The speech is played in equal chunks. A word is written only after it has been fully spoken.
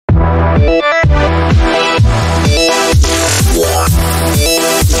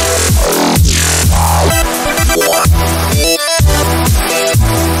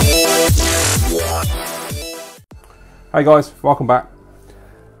Hey guys, welcome back.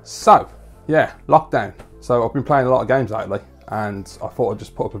 So, yeah, lockdown. So I've been playing a lot of games lately, and I thought I'd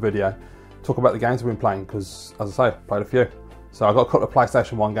just put up a video, talk about the games I've been playing, because as I say, I've played a few. So I've got a couple of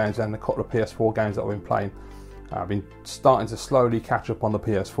PlayStation 1 games and a couple of PS4 games that I've been playing. I've been starting to slowly catch up on the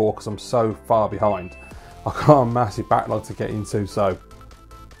PS4 because I'm so far behind. I've got a massive backlog to get into, so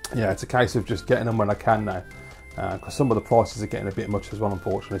yeah, it's a case of just getting them when I can now. Because some of the prices are getting a bit much as well,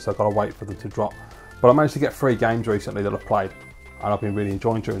 unfortunately, so I've got to wait for them to drop. But I managed to get 3 games recently that I've played, and I've been really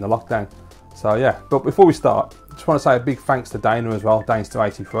enjoying during the lockdown. So yeah, but before we start, I just want to say a big thanks to Dana as well,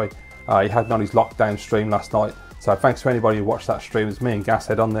 Danes283. He had me on his lockdown stream last night, so thanks to anybody who watched that stream. It was me and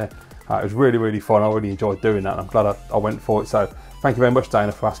Gashead on there. It was really, really fun. I really enjoyed doing that, and I'm glad I went for it. So thank you very much,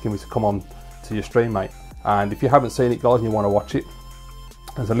 Dana, for asking me to come on to your stream, mate. And if you haven't seen it, guys, and you want to watch it,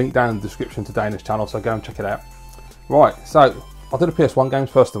 there's a link down in the description to Dana's channel, so go and check it out. Right, so I'll do the PS1 games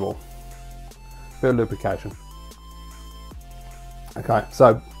first of all. Bit of lubrication. Okay,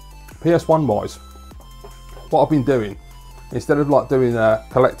 so PS1 wise, what I've been doing, instead of like doing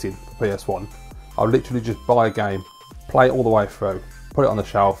collecting for PS1, I'll literally just buy a game, play it all the way through, put it on the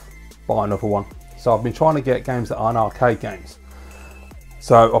shelf, buy another one. So I've been trying to get games that aren't arcade games.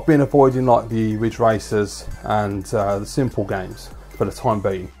 So I've been avoiding like the Ridge Racers and the simple games for the time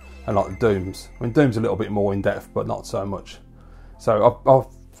being, and like the Dooms. I mean, Doom's a little bit more in depth, but not so much. So I've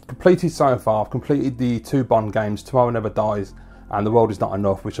completed so far. I've completed the 2 Bond games, Tomorrow Never Dies and The World Is Not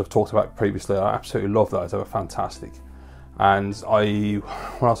Enough, which I've talked about previously. I absolutely love those. They were fantastic. And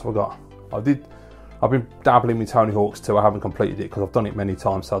what else have I got? I've been dabbling with Tony Hawk's 2. I haven't completed it because I've done it many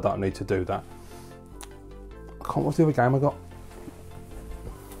times, so I don't need to do that. What's the other game I got?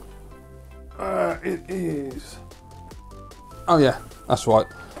 It is... Oh yeah, that's right.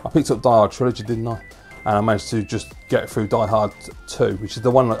 I picked up Die Hard Trilogy, didn't I? And I managed to just get through Die Hard 2, which is the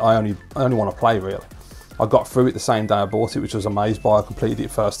one that I only want to play, really. I got through it the same day I bought it, which I was amazed by. I completed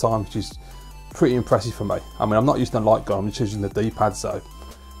it first time, which is pretty impressive for me. I mean, I'm not using a light gun, I'm just using the D-pad, so,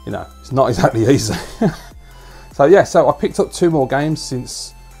 you know, it's not exactly easy. So yeah, so I picked up 2 more games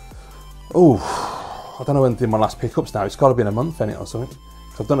since, I don't know when I did my last pickups now. It's got to be in a month, innit, or something.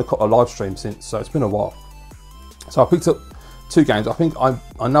 So I've done a couple of live streams since, so it's been a while. So I picked up 2 games. I think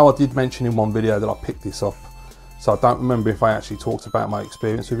I know I did mention in one video that I picked this up, so I don't remember if I actually talked about my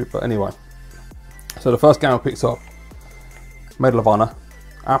experience with it, but anyway. So the first game I picked up, Medal of Honor,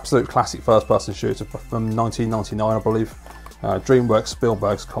 absolute classic first-person shooter from 1999, I believe. DreamWorks,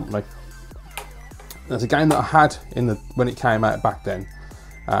 Spielberg's company. There's a game that I had when it came out back then.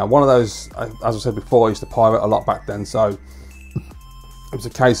 One of those, as I said before, I used to pirate a lot back then, so it was a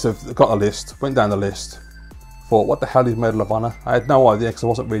case of, I got a list, went down the list, thought, what the hell is Medal of Honor? I had no idea because I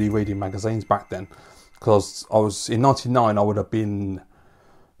wasn't really reading magazines back then. Because I was, in 99, I would have been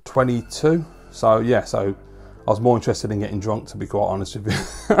 22. So yeah, so I was more interested in getting drunk, to be quite honest with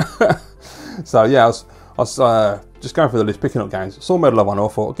you. So yeah, I was just going through the list, picking up games. Saw Medal of Honor, I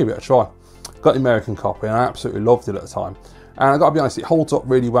thought, I'll give it a try. Got the American copy and I absolutely loved it at the time. And I got to be honest, it holds up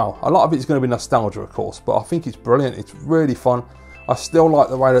really well. A lot of it's going to be nostalgia, of course, but I think it's brilliant. It's really fun. I still like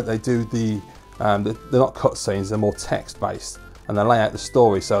the way that they do they're not cutscenes, they're more text-based, and they lay out the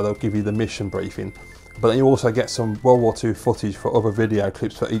story, so they'll give you the mission briefing. But then you also get some World War II footage for other video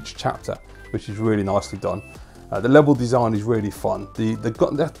clips for each chapter, which is really nicely done. The level design is really fun.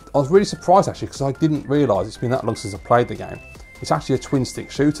 I was really surprised actually, because I didn't realise it's been that long since I played the game. It's actually a twin-stick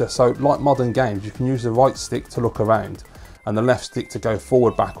shooter, so like modern games, you can use the right stick to look around, and the left stick to go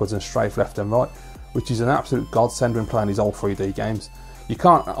forward, backwards, and strafe left and right, which is an absolute godsend when playing these old 3D games. You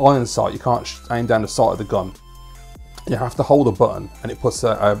can't iron sight, you can't aim down the sight of the gun. You have to hold a button and it puts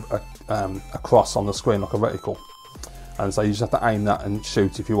a cross on the screen like a reticle. And so you just have to aim that and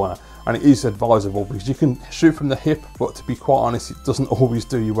shoot if you want to. And it is advisable because you can shoot from the hip, but to be quite honest, it doesn't always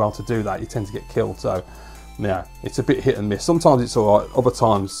do you well to do that. You tend to get killed. So yeah, it's a bit hit and miss. Sometimes it's alright, other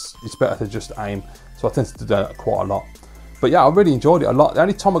times it's better to just aim. So I tend to do that quite a lot. But yeah, I really enjoyed it a lot. The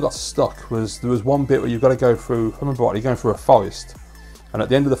only time I got stuck was there was one bit where you've got to go through, if I remember right, you're going through a forest. And at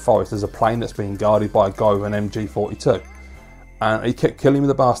the end of the forest, there's a plane that's being guarded by a guy with an MG42. And he kept killing me,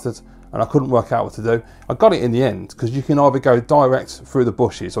 the bastard, and I couldn't work out what to do. I got it in the end, because you can either go direct through the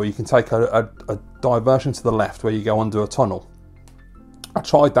bushes, or you can take a diversion to the left where you go under a tunnel. I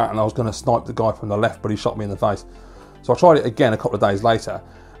tried that and I was going to snipe the guy from the left, but he shot me in the face. So I tried it again a couple of days later,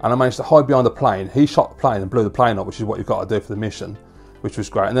 and I managed to hide behind the plane. He shot the plane and blew the plane up, which is what you've got to do for the mission, which was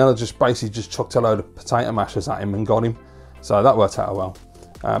great. And then I just basically chucked a load of potato mashers at him and got him. So that worked out well.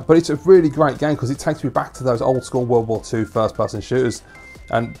 But it's a really great game because it takes me back to those old school World War II first-person shooters,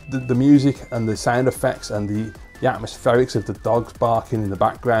 and the music and the sound effects and the atmospherics of the dogs barking in the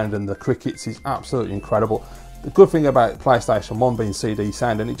background and the crickets is absolutely incredible. the good thing about PlayStation 1 being CD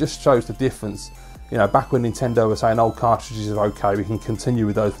sound, and it just shows the difference. You know, back when Nintendo was saying old cartridges are okay, we can continue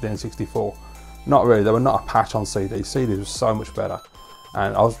with those for the N64. Not really, they were not a patch on CDs. CDs was so much better.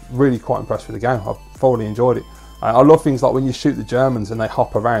 And I was really quite impressed with the game. I thoroughly enjoyed it. I love things like when you shoot the Germans and they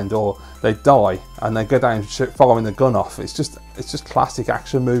hop around, or they die and they go down and shoot, following the gun off. It's just classic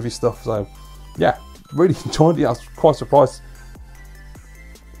action movie stuff. So yeah, really enjoyed it. I was quite surprised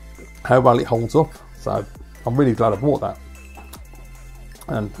how well it holds up. So I'm really glad I bought that.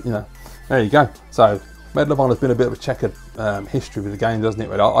 And you know, there you go. So Medal of Honor has been a bit of a checkered history with the game, doesn't it?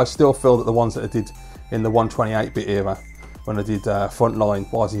 But I still feel that the ones that I did in the 128-bit era, when I did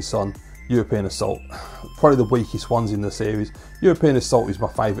Frontline, Rising Sun, European Assault, probably the weakest ones in the series. European Assault is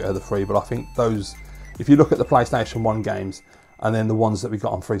my favourite of the three, but I think those, if you look at the PlayStation 1 games and then the ones that we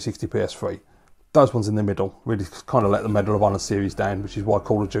got on 360 PS3, those ones in the middle really kind of let the Medal of Honor series down, which is why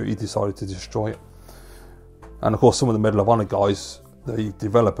Call of Duty decided to destroy it. And of course some of the Medal of Honor guys, the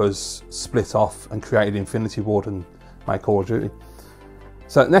developers, split off and created Infinity Ward and made Call of Duty.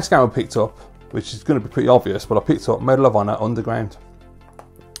 So next game I picked up, which is going to be pretty obvious, but I picked up Medal of Honor Underground.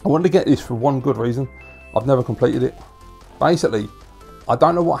 I wanted to get this for one good reason. I've never completed it. Basically, I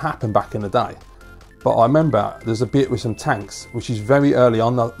don't know what happened back in the day, but I remember there's a bit with some tanks, which is very early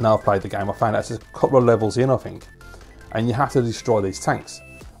on. Now I've played the game, I found out it's a couple of levels in, I think, and you have to destroy these tanks.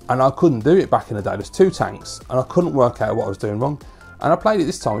 And I couldn't do it back in the day. There's 2 tanks, and I couldn't work out what I was doing wrong. And I played it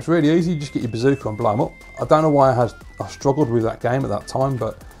this time. It's really easy. You just get your bazooka and blow them up. I don't know why I struggled with that game at that time,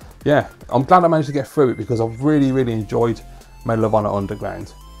 but yeah, I'm glad I managed to get through it because I've really, really enjoyed Medal of Honor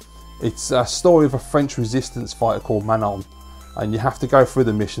Underground. It's a story of a French resistance fighter called Manon, and you have to go through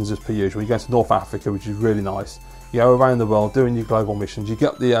the missions as per usual. You go to North Africa, which is really nice. You go around the world doing your global missions. You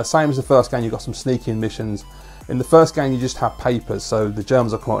get the same as the first game. You've got some sneaking missions. In the first game, you just have papers, so the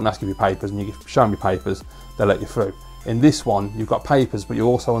Germans will come out and ask you for papers, and you show them your papers, they'll let you through. In this one, you've got papers, but you're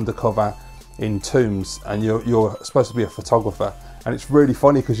also undercover in tombs, and you're supposed to be a photographer. And it's really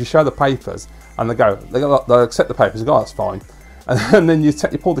funny because you show the papers, and they'll accept the papers. They go, oh, that's fine. And then you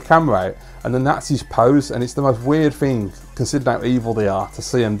pull the camera out, and the Nazis pose, and it's the most weird thing, considering how evil they are, to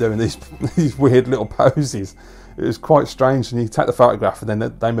see them doing these weird little poses. It was quite strange, and you take the photograph, and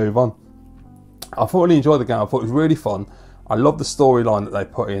then they move on. I thoroughly enjoyed the game. I thought it was really fun. I love the storyline that they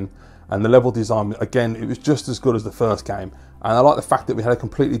put in, and the level design. Again, it was just as good as the first game. And I like the fact that we had a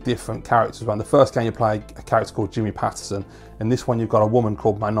completely different characters. In the first game, you play a character called Jimmy Patterson. In this one, you've got a woman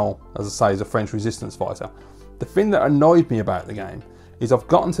called Manon, as I say, is a French resistance fighter. The thing that annoyed me about the game is I've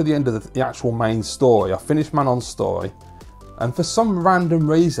gotten to the end of the actual main story. I finished Manon's story, and for some random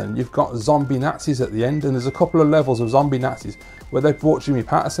reason, you've got zombie Nazis at the end, and there's a couple of levels of zombie Nazis where they brought Jimmy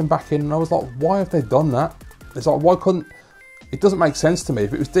Patterson back in, and I was like, why have they done that? It's like, why couldn't... It doesn't make sense to me.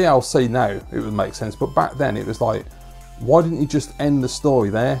 If it was DLC now, it would make sense, but back then it was like, why didn't you just end the story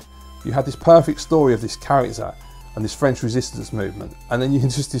there? You had this perfect story of this character and this French resistance movement, and then you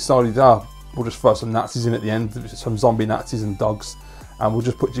just decided, we'll just throw some Nazis in at the end, some zombie Nazis and dogs, and we'll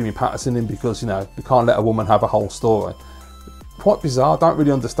just put Jimmy Patterson in because, you know, we can't let a woman have a whole story. Quite bizarre. I don't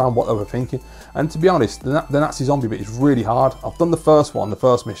really understand what they were thinking. And to be honest, the Nazi zombie bit is really hard. I've done the first one, the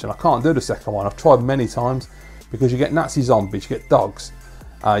first mission. I can't do the second one. I've tried many times because you get Nazi zombies, you get dogs,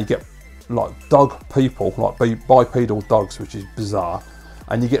 you get like dog people, like bipedal dogs, which is bizarre,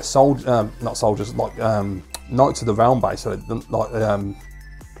 and you get not soldiers, like Knights of the Realm basically,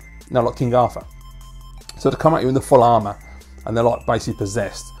 like King Arthur. So they come at you in the full armour, and they're like basically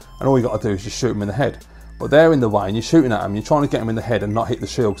possessed, and all you got to do is just shoot them in the head. But they're in the way, and you're shooting at them, you're trying to get them in the head and not hit the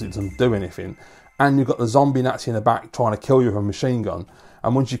shield because it doesn't do anything. And you've got the zombie Nazi in the back trying to kill you with a machine gun.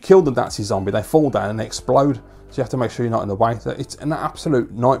 And once you kill the Nazi zombie, they fall down and they explode. So you have to make sure you're not in the way. It's an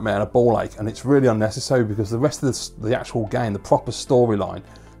absolute nightmare and a ball ache, and it's really unnecessary because the rest of the actual game, the proper storyline,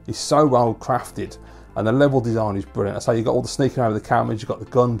 is so well crafted, and the level design is brilliant. I say you've got all the sneaking over the cameras, you've got the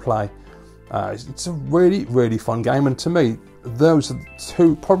gunplay. It's a really, really fun game, and to me, those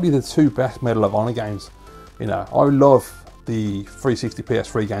are probably the two best Medal of Honor games. You know, I love the 360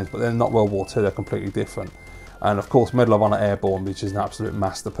 PS3 games, but they're not World War II, they're completely different. And of course, Medal of Honor Airborne, which is an absolute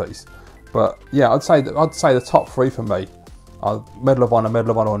masterpiece. But yeah, I'd say the top 3 for me are Medal of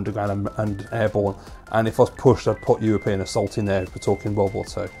Honor Underground, and Airborne. And if I was pushed, I'd put European Assault in there if we're talking World War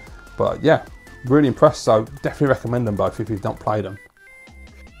II. But yeah, really impressed. So definitely recommend them both if you've not played them.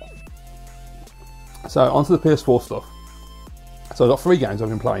 So onto the PS4 stuff. So I've got 3 games I've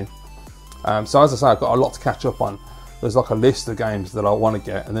been playing. So as I say, I've got a lot to catch up on. There's like a list of games that I want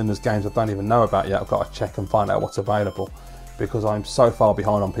to get, and then there's games I don't even know about yet. I've got to check and find out what's available because I'm so far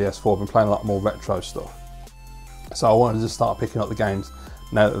behind on PS4. I've been playing a lot more retro stuff. So I wanted to start picking up the games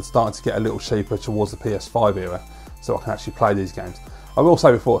now that it's starting to get a little cheaper towards the PS5 era, so I can actually play these games. I will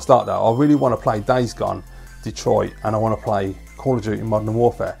say before I start though, I really want to play Days Gone, Detroit, and I want to play Call of Duty Modern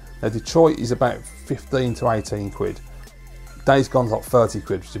Warfare. Now Detroit is about 15 to 18 quid. Days Gone's like 30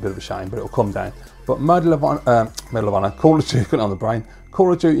 quid, which is a bit of a shame, but it'll come down. But Medal of Honor, Call of Duty on the brain,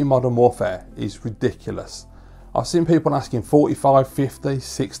 Call of Duty Modern Warfare is ridiculous. I've seen people asking 45, 50,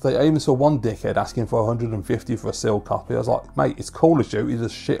 60. I even saw one dickhead asking for 150 for a sealed copy. I was like, mate, it's Call of Duty,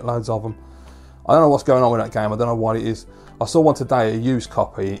 there's shitloads of them. I don't know what's going on with that game, I don't know what it is. I saw one today, a used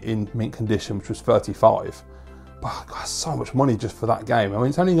copy in mint condition, which was 35. But God, so much money just for that game. I mean,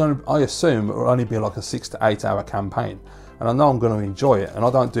 it's only going to, I assume it will only be like a 6 to 8 hour campaign. And I know I'm going to enjoy it. And I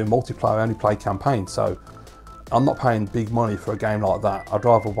don't do multiplayer, I only play campaign. So I'm not paying big money for a game like that. I'd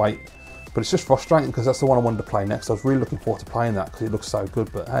rather wait. But it's just frustrating because that's the one I wanted to play next. I was really looking forward to playing that because it looks so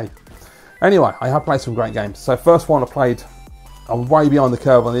good. But hey. Anyway, I have played some great games. So first one I played, I'm way behind the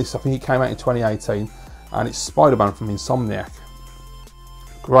curve on this. I think it came out in 2018. And it's Spider-Man from Insomniac.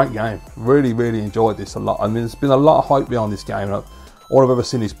 Great game. Really, really enjoyed this a lot. I mean, there's been a lot of hype behind this game. All I've ever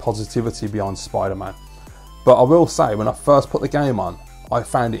seen is positivity behind Spider-Man. But I will say, when I first put the game on, I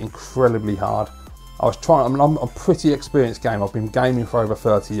found it incredibly hard. I was trying, I mean, I'm a pretty experienced gamer. I've been gaming for over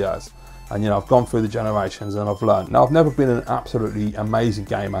 30 years. And, you know, I've gone through the generations and I've learned. Now, I've never been an absolutely amazing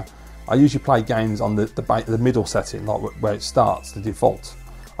gamer. I usually play games on the middle setting, like where it starts, the default.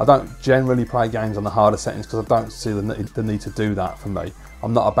 I don't generally play games on the harder settings because I don't see the need to do that for me.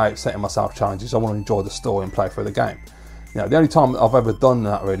 I'm not about setting myself challenges. I want to enjoy the story and play through the game. You know, the only time I've ever done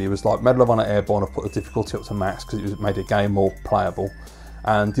that really was like Medal of Honor Airborne. I put the difficulty up to max because it made the game more playable.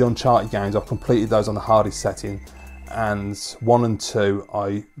 And the Uncharted games, I've completed those on the hardest setting. And 1 and 2,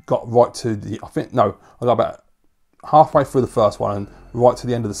 I got right to the, I got about halfway through the first one and right to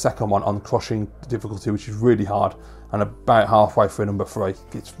the end of the second one on crushing difficulty, which is really hard, and about halfway through number 3.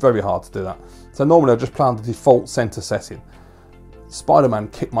 It's very hard to do that. So normally I just play on the default center setting. Spider-Man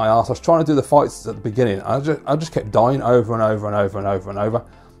kicked my ass. I was trying to do the fights at the beginning. I just kept dying over and over and over and over and over.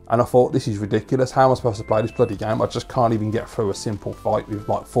 And I thought, this is ridiculous. How am I supposed to play this bloody game? I just can't even get through a simple fight with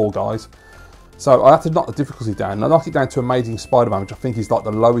like 4 guys. So I had to knock the difficulty down. And I knocked it down to Amazing Spider-Man, which I think is like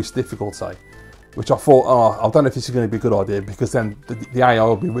the lowest difficulty. Which I thought, oh, I don't know if this is going to be a good idea, because then the AI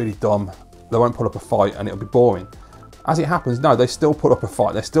will be really dumb. They won't put up a fight and it'll be boring. As it happens, no, they still put up a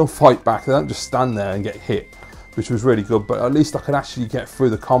fight. They still fight back. They don't just stand there and get hit, which was really good. But at least I could actually get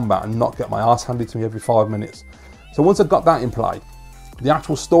through the combat and not get my ass handed to me every 5 minutes. So once I got that in play, the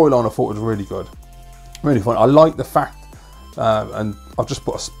actual storyline I thought was really good. Really fun. I like the fact, and I've just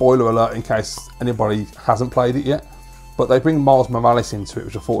put a spoiler alert in case anybody hasn't played it yet, but they bring Miles Morales into it,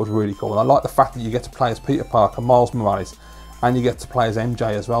 which I thought was really cool. And I like the fact that you get to play as Peter Parker, Miles Morales, and you get to play as MJ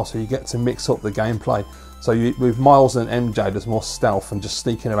as well, so you get to mix up the gameplay. So with Miles and MJ, there's more stealth and just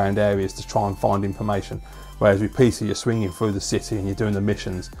sneaking around areas to try and find information. Whereas with Peter, you're swinging through the city and you're doing the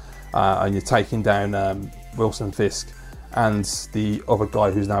missions, and you're taking down Wilson Fisk and the other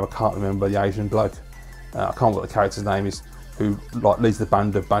guy whose name I can't remember, the Asian bloke. I can't remember what the character's name is, who like leads the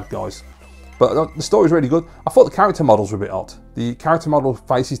band of bad guys. But the story's really good. I thought the character models were a bit odd. The character model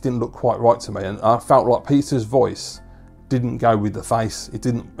faces didn't look quite right to me, and I felt like Peter's voice didn't go with the face. It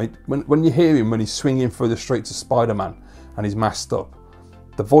didn't. When you hear him when he's swinging through the streets of Spider-Man and he's masked up,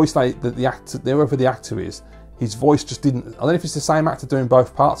 the voice the actor, whoever the actor is, his voice just didn't. I don't know if it's the same actor doing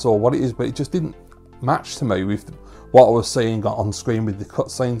both parts or what it is, but it just didn't match to me with what I was seeing on screen with the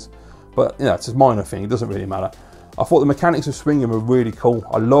cutscenes. But you know, it's a minor thing. It doesn't really matter. I thought the mechanics of swinging were really cool.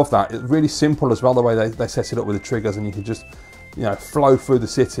 I love that. It's really simple as well, the way they set it up with the triggers, and you can just, you know, flow through the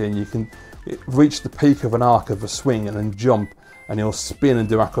city, and you can reach the peak of an arc of a swing and then jump, and you'll spin and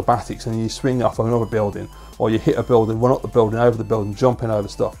do acrobatics, and you swing off another building, or you hit a building, run up the building, over the building, jumping over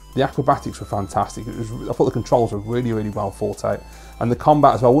stuff. The acrobatics were fantastic. I thought the controls were really, really well thought out, and the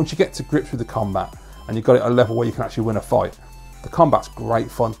combat as well. Once you get to grips with the combat and you've got it at a level where you can actually win a fight, the combat's great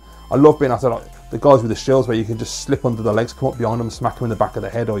fun. I love being able to, like, the guys with the shields where you can just slip under the legs, come up behind them, smack them in the back of the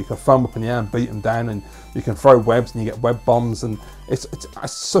head, or you can throw them up in the air and beat them down, and you can throw webs and you get web bombs, and it's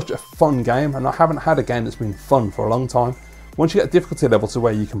such a fun game, and I haven't had a game that's been fun for a long time. Once you get a difficulty level to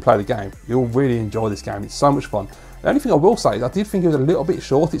where you can play the game, you'll really enjoy this game. It's so much fun. The only thing I will say is I did think it was a little bit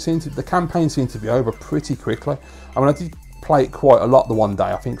short. The campaign seemed to be over pretty quickly. I mean, I did play it quite a lot the one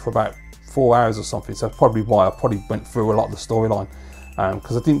day, I think for about 4 hours or something, so that's probably why I probably went through a lot of the storyline.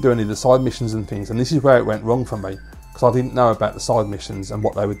 Because I didn't do any of the side missions and things, and this is where it went wrong for me, because I didn't know about the side missions and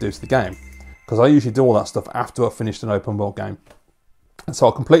what they would do to the game, because I usually do all that stuff after I've finished an open world game. And so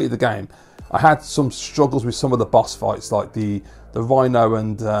I completed the game. I had some struggles with some of the boss fights, like the Rhino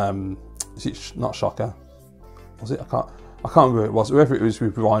and is it not Shocker? Was it? I can't. I can't remember who it was, whoever it was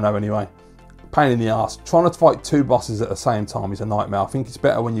with Rhino anyway. Pain in the arse. Trying to fight 2 bosses at the same time is a nightmare. I think it's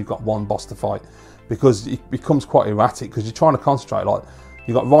better when you've got 1 boss to fight, because it becomes quite erratic, because you're trying to concentrate. Like,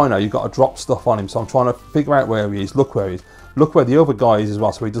 you've got Rhino, you've got to drop stuff on him, so I'm trying to figure out where he is, look where he is, look where the other guy is as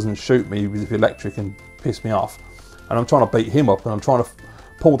well, so he doesn't shoot me with the electric and piss me off. And I'm trying to beat him up, and I'm trying to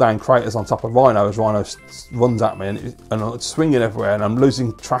pull down craters on top of Rhino as Rhino runs at me, and I'm swinging everywhere, and I'm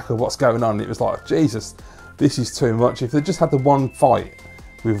losing track of what's going on. It was like, Jesus, this is too much. If they just had the one fight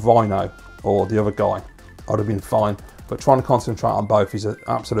with Rhino or the other guy, I'd have been fine. But trying to concentrate on both is an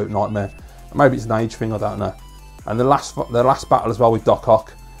absolute nightmare. Maybe it's an age thing, I don't know. And the last battle as well with Doc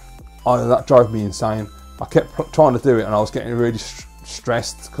Ock, that drove me insane. I kept trying to do it, and I was getting really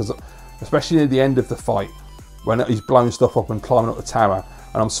stressed, because especially near the end of the fight, when he's blowing stuff up and climbing up the tower,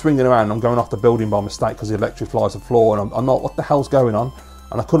 and I'm swinging around and I'm going off the building by mistake because he electrifies the floor, and I'm not, what the hell's going on?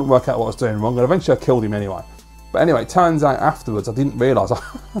 And I couldn't work out what I was doing wrong, and eventually I killed him anyway. But anyway, it turns out afterwards, I didn't realise,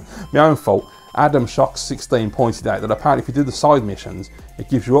 my own fault, Adam Shocks 16 pointed out that apparently if you do the side missions, it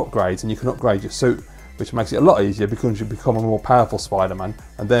gives you upgrades, and you can upgrade your suit, which makes it a lot easier because you become a more powerful Spider-Man,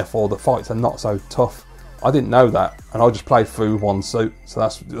 and therefore the fights are not so tough. I didn't know that, and I just played through 1 suit, so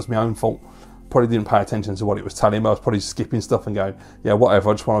it was my own fault. Probably didn't pay attention to what it was telling me. I was probably skipping stuff and going, yeah, whatever,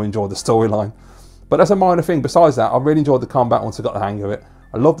 I just want to enjoy the storyline. But that's a minor thing. Besides that, I really enjoyed the combat once I got the hang of it.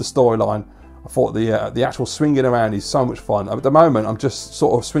 I love the storyline. I thought the actual swinging around is so much fun. At the moment, I'm just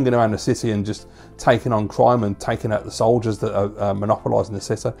sort of swinging around the city and just taking on crime and taking out the soldiers that are monopolising the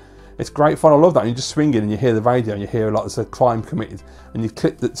city. It's great fun. I love that. And you just swing in and you hear the radio and you hear like there's a crime committed, and you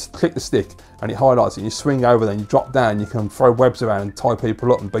click the stick and it highlights it, and you swing over there and you drop down, you can throw webs around and tie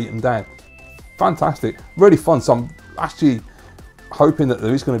people up and beat them down. Fantastic, really fun. So I'm actually hoping that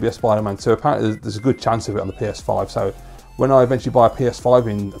there is going to be a Spider-Man 2. Apparently there's a good chance of it on the PS5, so when I eventually buy a PS5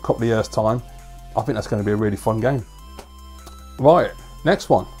 in a couple of years time, I think that's going to be a really fun game. Right, next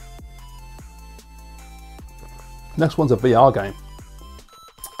one's a VR game,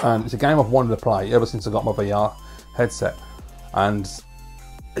 and it's a game I've wanted to play ever since I got my VR headset, and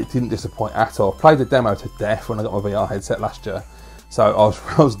it didn't disappoint at all. I played the demo to death when I got my VR headset last year, so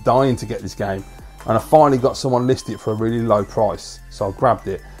I was dying to get this game, and I finally got someone list it for a really low price, so I grabbed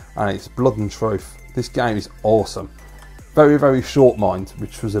it, and it's Blood and Truth. This game is awesome. Very, very short, mind,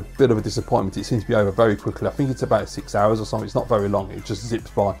 which was a bit of a disappointment. It seems to be over very quickly. I think it's about 6 hours or something. It's not very long, it just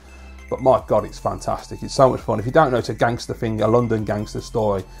zips by. But my God, it's fantastic. It's so much fun. If you don't know, it's a gangster thing, a London gangster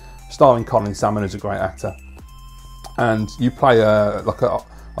story, starring Colin Salmon, who's a great actor. And you play I can't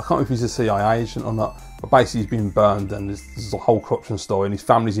remember if he's a CIA agent or not, but basically he's been burned, and there's a whole corruption story, and his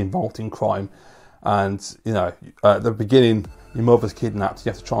family's involved in crime. And, you know, at the beginning, your mother's kidnapped,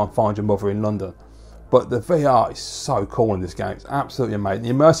 you have to try and find your mother in London. But the VR is so cool in this game. It's absolutely amazing.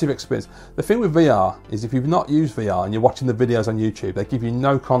 The immersive experience. The thing with VR is if you've not used VR and you're watching the videos on YouTube, they give you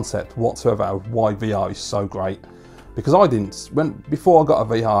no concept whatsoever of why VR is so great. Because I didn't. Before I got a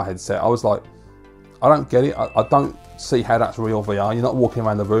VR headset, I was like, I don't get it. I don't see how that's real VR. You're not walking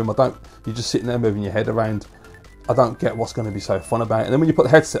around the room. You're just sitting there moving your head around. I don't get what's going to be so fun about it. And then when you put the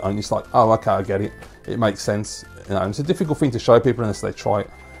headset on, it's like, oh, okay, I get it. It makes sense. You know, it's a difficult thing to show people unless they try it.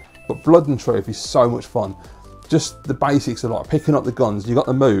 But Blood and Truth is so much fun. Just the basics of like picking up the guns. You got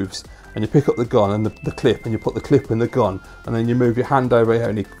the moves, and you pick up the gun and the clip, and you put the clip in the gun, and then you move your hand over here,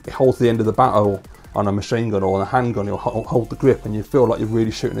 and it holds the end of the barrel on a machine gun or on a handgun. You'll hold the grip, and you feel like you're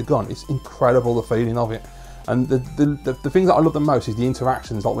really shooting a gun. It's incredible, the feeling of it. And the things that I love the most is the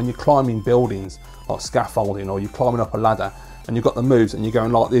interactions, like when you're climbing buildings, like scaffolding, or you're climbing up a ladder, and you've got the moves, and you're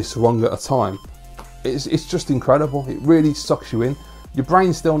going like this one at a time. It's just incredible. It really sucks you in. Your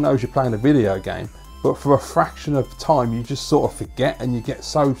brain still knows you're playing a video game, but for a fraction of time you just sort of forget, and you get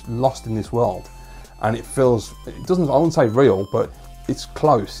so lost in this world, and it doesn't, I wouldn't say real, but it's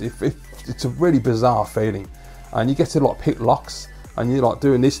close. It's a really bizarre feeling, and you get to like pick locks, and you're like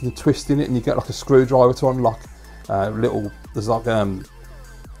doing this and twisting it, and you get like a screwdriver to unlock there's like I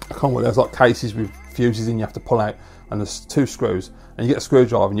can't remember, there's like cases with fuses in you have to pull out, and there's 2 screws, and you get a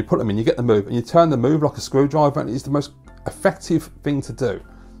screwdriver and you put them in, you get the move, and you turn the move like a screwdriver, and it's the most effective thing to do.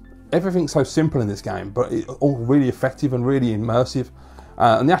 Everything's so simple in this game, but it's all really effective and really immersive,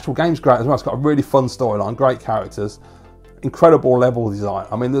 and the actual game's great as well. It's got a really fun storyline, great characters, incredible level design.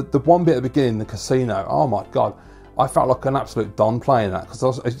 I mean, the one bit at the beginning, the casino, oh my God, I felt like an absolute don playing that,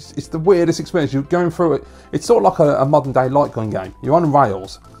 because it's the weirdest experience. You're going through it, it's sort of like a modern day light gun game. You're on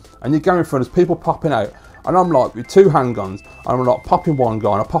rails and you're going through, and there's people popping out, and I'm like with 2 handguns, and I'm like popping one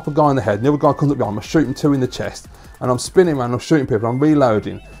guy, and I pop a guy in the head, and the other guy comes up behind, I'm shooting 2 in the chest, and I'm spinning around, I'm shooting people, I'm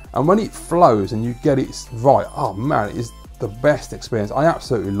reloading, and when it flows and you get it right, oh man, it is the best experience. I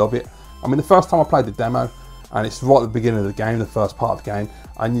absolutely love it. I mean, the first time I played the demo, and it's right at the beginning of the game, the first part of the game,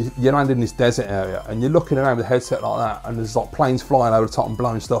 and you land in this desert area, and you're looking around with a headset like that, and there's like planes flying over the top and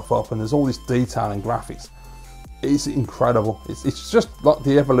blowing stuff up, and there's all this detail and graphics. It's incredible. It's just like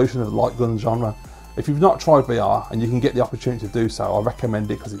the evolution of the light gun genre. If you've not tried VR and you can get the opportunity to do so, I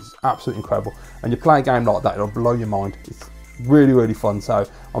recommend it because it's absolutely incredible. And you play a game like that, it'll blow your mind. It's really, really fun. So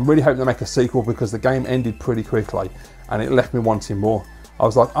I'm really hoping to make a sequel because the game ended pretty quickly and it left me wanting more. I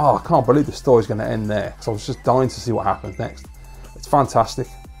was like, oh, I can't believe the story's going to end there. So I was just dying to see what happens next. It's fantastic.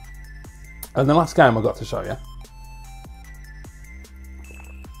 And the last game I got to show you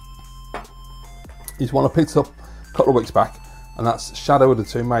is one I picked up a couple of weeks back, and that's Shadow of the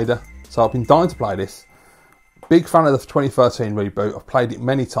Tomb Raider. So I've been dying to play this. Big fan of the 2013 reboot. I've played it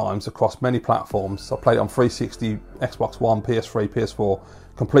many times across many platforms. I played it on 360, Xbox One, PS3, PS4.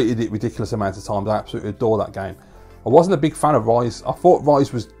 Completed it ridiculous amounts of times. I absolutely adore that game. I wasn't a big fan of Rise. I thought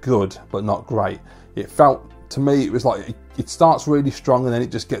Rise was good, but not great. It felt, to me, it was like it starts really strong and then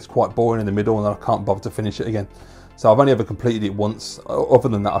it just gets quite boring in the middle and then I can't bother to finish it again. So I've only ever completed it once. Other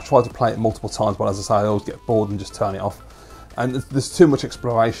than that, I've tried to play it multiple times, but as I say, I always get bored and just turn it off. And there's too much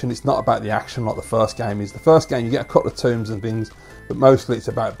exploration. It's not about the action like the first game is. The first game, you get a couple of tombs and things, but mostly it's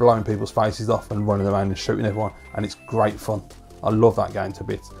about blowing people's faces off and running around and shooting everyone, and it's great fun. I love that game to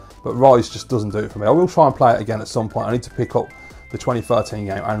bits. But Rise just doesn't do it for me. I will try and play it again at some point. I need to pick up the 2013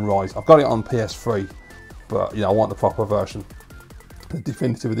 game and Rise. I've got it on PS3, but you know, I want the proper version, the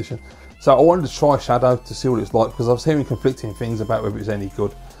definitive edition. So I wanted to try Shadow to see what it's like because I was hearing conflicting things about whether it was any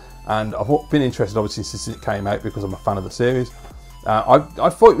good. And I've been interested obviously since it came out because I'm a fan of the series. I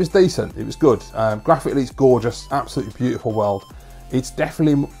thought it was decent, it was good. Graphically it's gorgeous, absolutely beautiful world. It's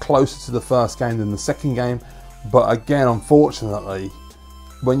definitely closer to the first game than the second game, but again, unfortunately,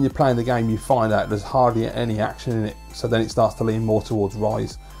 when you're playing the game you find out there's hardly any action in it, so then it starts to lean more towards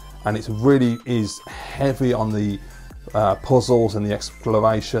Rise. And it really is heavy on the puzzles and the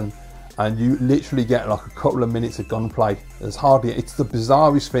exploration, and you literally get like a couple of minutes of gunplay. There's hardly, it's the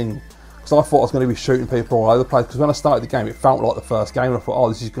bizarrest thing, because I thought I was going to be shooting people all over the place, because when I started the game it felt like the first game and I thought, oh,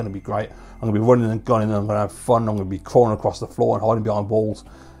 this is going to be great, I'm going to be running and gunning and I'm going to have fun, I'm going to be crawling across the floor and hiding behind walls.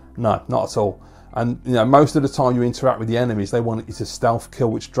 No, not at all. And you know, most of the time you interact with the enemies, they want it to stealth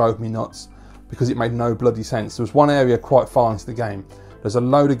kill, which drove me nuts because it made no bloody sense. There was one area quite far into the game, there's a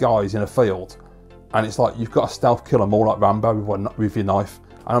load of guys in a field and it's like you've got to stealth kill them all like Rambo with your knife.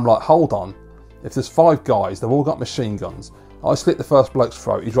 And I'm like, hold on, if there's 5 guys, they've all got machine guns, I slit the first bloke's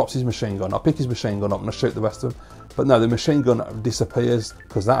throat, he drops his machine gun, I pick his machine gun up and I shoot the rest of them. But no, the machine gun disappears,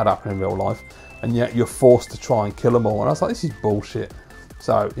 because that had happened in real life, and yet you're forced to try and kill them all. And I was like, this is bullshit.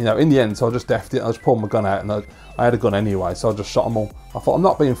 So, you know, in the end, so I just deffed it, I just pulled my gun out, and I had a gun anyway, so I just shot them all. I thought, I'm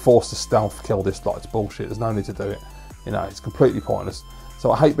not being forced to stealth kill this, like, it's bullshit, there's no need to do it. You know, it's completely pointless.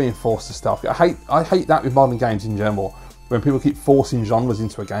 So I hate being forced to stealth. I hate that with modern games in general. When people keep forcing genres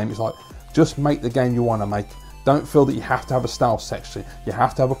into a game, it's like, just make the game you want to make. Don't feel that you have to have a stealth section, you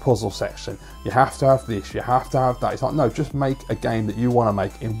have to have a puzzle section, you have to have this, you have to have that. It's like, no, just make a game that you want to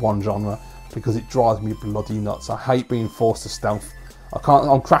make in one genre, because it drives me bloody nuts. I hate being forced to stealth.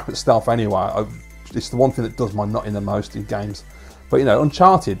 I'm crap at stealth anyway. It's the one thing that does my nutting the most in games. But you know,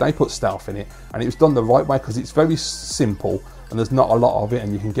 Uncharted, they put stealth in it, and it was done the right way because it's very simple and there's not a lot of it,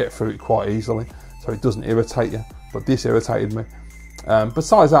 and you can get through it quite easily, so it doesn't irritate you. But this irritated me.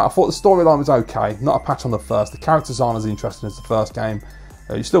 Besides that, I thought the storyline was okay, not a patch on the first. The characters aren't as interesting as the first game.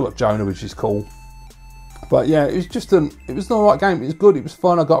 You still got Jonah, which is cool. But yeah, it was just it was an alright game. It was good, it was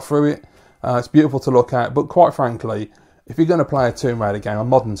fun, I got through it. It's beautiful to look at, but quite frankly, if you're going to play a Tomb Raider game, a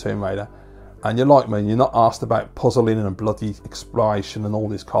modern Tomb Raider, and you're like me and you're not asked about puzzling and bloody exploration and all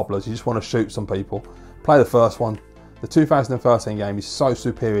these cobblers, you just want to shoot some people, play the first one. The 2013 game is so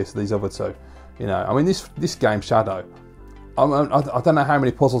superior to these other two. You know, I mean, this game, Shadow, I don't know how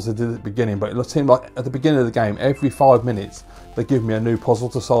many puzzles they did at the beginning, but it seemed like at the beginning of the game, every 5 minutes, they give me a new puzzle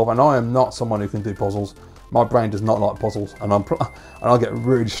to solve, and I am not someone who can do puzzles. My brain does not like puzzles, and I get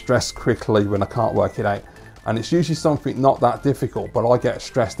really stressed quickly when I can't work it out. And it's usually something not that difficult, but I get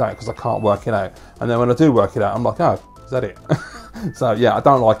stressed out because I can't work it out. And then when I do work it out, I'm like, oh, is that it? So yeah, I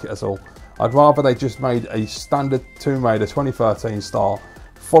don't like it at all. I'd rather they just made a standard Tomb Raider 2013 style,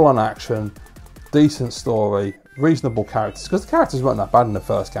 full on action, decent story, reasonable characters, because the characters weren't that bad in the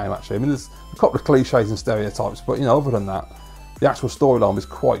first game actually. I mean, there's a couple of cliches and stereotypes, but you know, other than that, the actual storyline was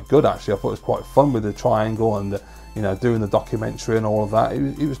quite good actually. I thought it was quite fun with the triangle and the, you know, doing the documentary and all of that.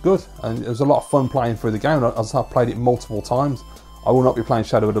 It was good, and it was a lot of fun playing through the game. I've played it multiple times. I will not be playing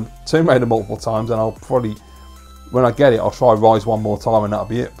Shadow of the Tomb Raider multiple times, and I'll probably, when I get it, I'll try Rise one more time and that'll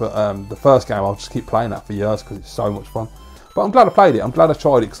be it. But the first game, I'll just keep playing that for years because it's so much fun. But I'm glad I played it. I'm glad I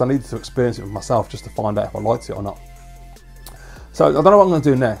tried it because I needed to experience it with myself just to find out if I liked it or not. So I don't know what I'm going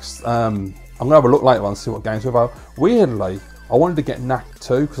to do next. I'm going to have a look later on and see what games we've had. Weirdly, I wanted to get Knack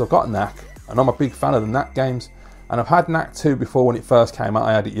 2 because I've got Knack and I'm a big fan of the Knack games. And I've had Knack 2 before when it first came out.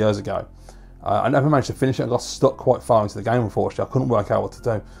 I had it years ago. I never managed to finish it. I got stuck quite far into the game, unfortunately. I couldn't work out what to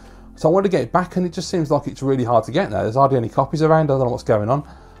do. So I wanted to get it back, and it just seems like it's really hard to get now. There's hardly any copies around. I don't know what's going on.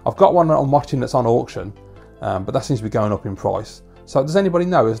 I've got one that I'm watching that's on auction, but that seems to be going up in price. So does anybody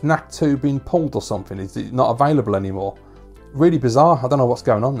know, has Knack 2 been pulled or something? Is it not available anymore? Really bizarre. I don't know what's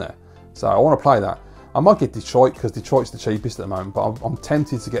going on there. So I want to play that. I might get Detroit because Detroit's the cheapest at the moment, but I'm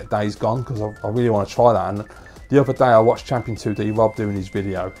tempted to get Days Gone because I really want to try that. And the other day I watched Champion 2D Rob doing his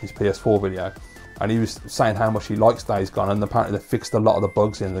video, his PS4 video, and he was saying how much he likes Days Gone, and apparently they fixed a lot of the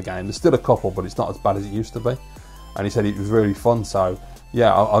bugs in the game. There's still a couple, but it's not as bad as it used to be. And he said it was really fun. So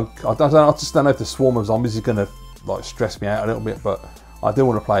yeah, I just don't know if the swarm of zombies is going to like stress me out a little bit, but I do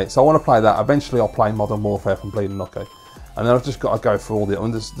want to play it. So I want to play that. Eventually I'll play Modern Warfare from Bleeding Lucky, and then I've just got to go through all the.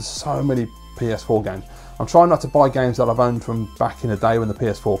 And there's so many PS4 games. I'm trying not to buy games that I've owned from back in the day when the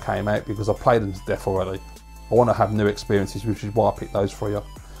PS4 came out because I've played them to death already. I want to have new experiences, which is why I picked those 3 up.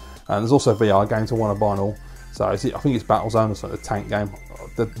 And there's also VR games I want to buy and all. So I think it's Battlezone or something, the tank game.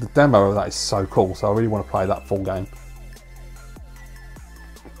 The demo of that is so cool, so I really want to play that full game.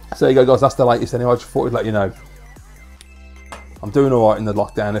 So there you go, guys, that's the latest anyway. I just thought I'd let you know. I'm doing alright in the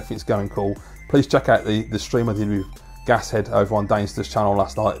lockdown, everything's going cool. Please check out the stream I did with Gashead over on Danester's channel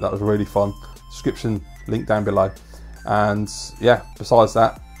last night. That was really fun. Description link down below. And yeah, besides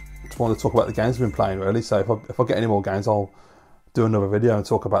that, just wanted to talk about the games I've been playing really. So if I get any more games, I'll do another video and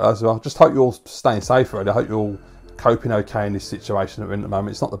talk about those as well. Just hope you're all staying safe really. I hope you're all coping okay in this situation that we're in at the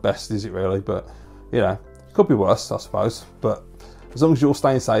moment. It's not the best, is it really? But you know, it could be worse, I suppose. But as long as you're all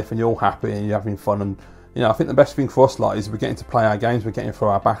staying safe and you're all happy and you're having fun, and you know, I think the best thing for us lot is we're getting to play our games. We're getting through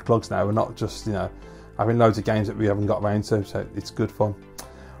our backlogs now. We're not just, you know, having loads of games that we haven't got around to. So it's good fun.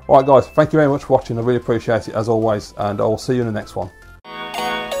 All right, guys, thank you very much for watching. I really appreciate it as always, and I will see you in the next one.